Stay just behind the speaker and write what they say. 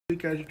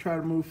as you try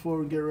to move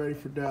forward and get ready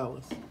for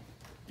Dallas?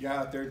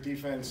 Yeah, their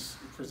defense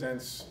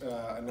presents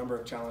a number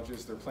of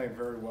challenges. They're playing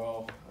very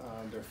well.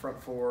 Their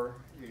front four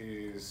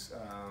is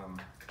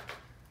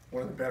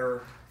one of the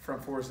better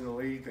front fours in the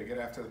league. They get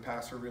after the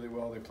passer really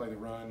well. They play the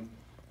run.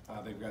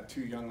 They've got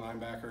two young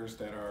linebackers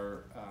that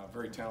are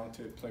very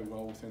talented, play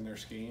well within their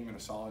scheme, and a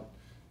solid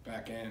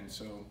back end.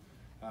 So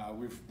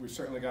we've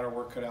certainly got our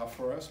work cut out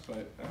for us,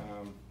 but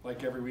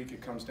like every week,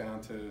 it comes down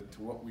to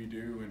what we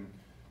do, and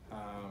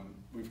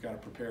we've got to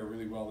prepare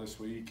really well this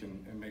week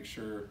and make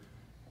sure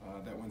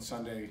that when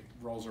Sunday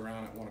rolls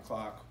around at 1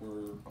 o'clock,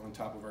 we're on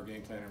top of our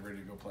game plan and ready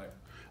to go play.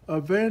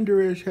 Van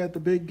Der Esch had the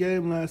big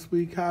game last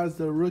week. How's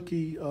the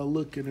rookie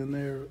looking in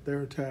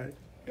their attack?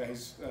 Yeah,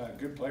 he's a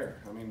good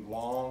player. I mean,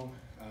 long,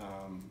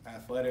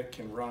 athletic,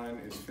 can run,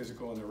 is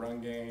physical in the run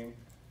game,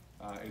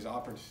 is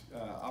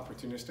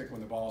opportunistic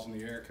when the ball's in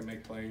the air, can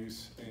make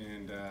plays,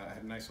 and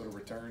had a nice little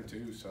return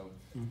too. So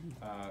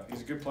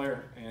he's a good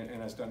player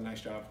and has done a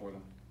nice job for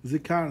them. Does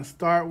it kind of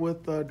start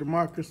with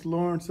DeMarcus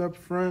Lawrence up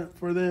front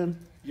for them?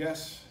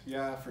 Yes,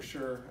 yeah, for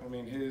sure. I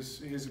mean,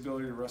 his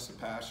ability to rush the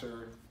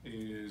passer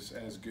is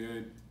as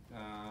good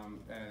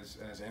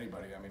as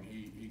anybody. I mean,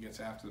 he gets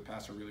after the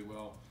passer really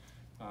well,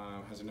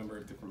 has a number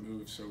of different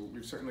moves. So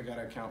we've certainly got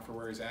to account for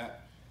where he's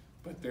at.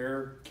 But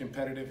they're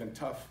competitive and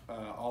tough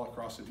all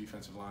across the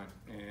defensive line.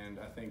 And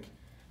I think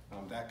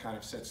that kind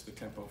of sets the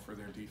tempo for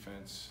their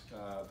defense,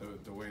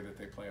 the way that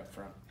they play up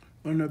front.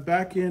 On the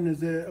back end,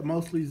 is it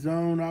mostly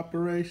zone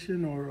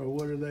operation, or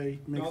what are they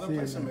mixing in? No, they'll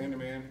play some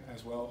man-to-man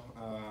as well.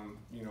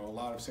 A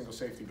lot of single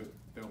safety, but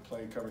they'll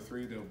play cover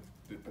three.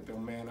 But they'll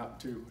man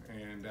up too,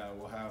 and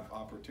we'll have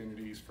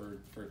opportunities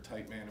for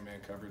tight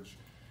man-to-man coverage.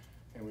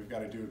 And we've got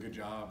to do a good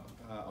job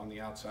on the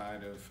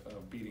outside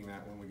of beating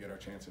that when we get our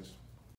chances.